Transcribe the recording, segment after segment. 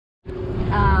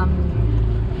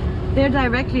they're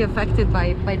directly affected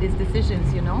by these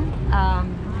decisions, you know.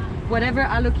 Whatever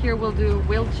Al Kir will do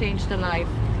will change the life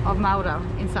of Maura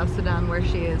in South Sudan, where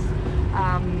she is.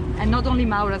 And not only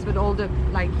Mauras, but all the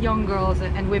like young girls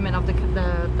and women of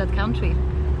that country.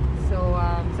 So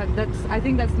I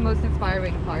think that's the most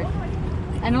inspiring part.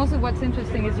 And also what's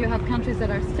interesting is you have countries that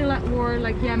are still at war,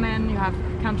 like Yemen. You have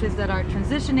countries that are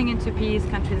transitioning into peace,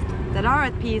 countries that are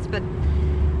at peace, but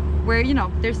where, you know,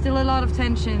 there's still a lot of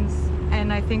tensions.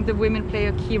 And I think the women play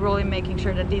a key role in making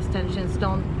sure that these tensions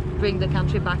don't bring the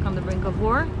country back on the brink of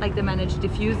war. Like they manage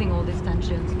diffusing all these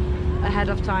tensions ahead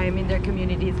of time in their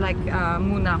communities, like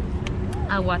Muna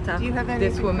Awata, Do you have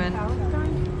this woman. Palestine?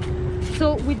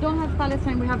 So we don't have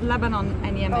Palestine, we have Lebanon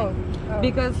and Yemen.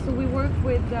 Because we work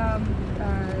with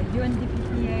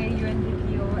UNDPA,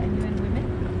 UNDPO and UN Women.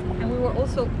 And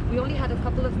we only had a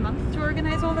couple of months to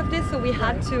organize all of this, so we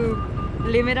had to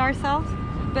limit ourselves.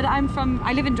 But I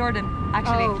live in Jordan,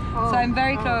 actually. So I'm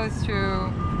very close to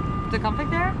the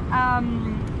conflict there.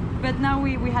 But now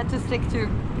we had to stick to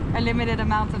a limited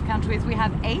amount of countries. We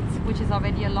have 8, which is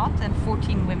already a lot, and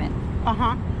 14 women.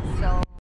 So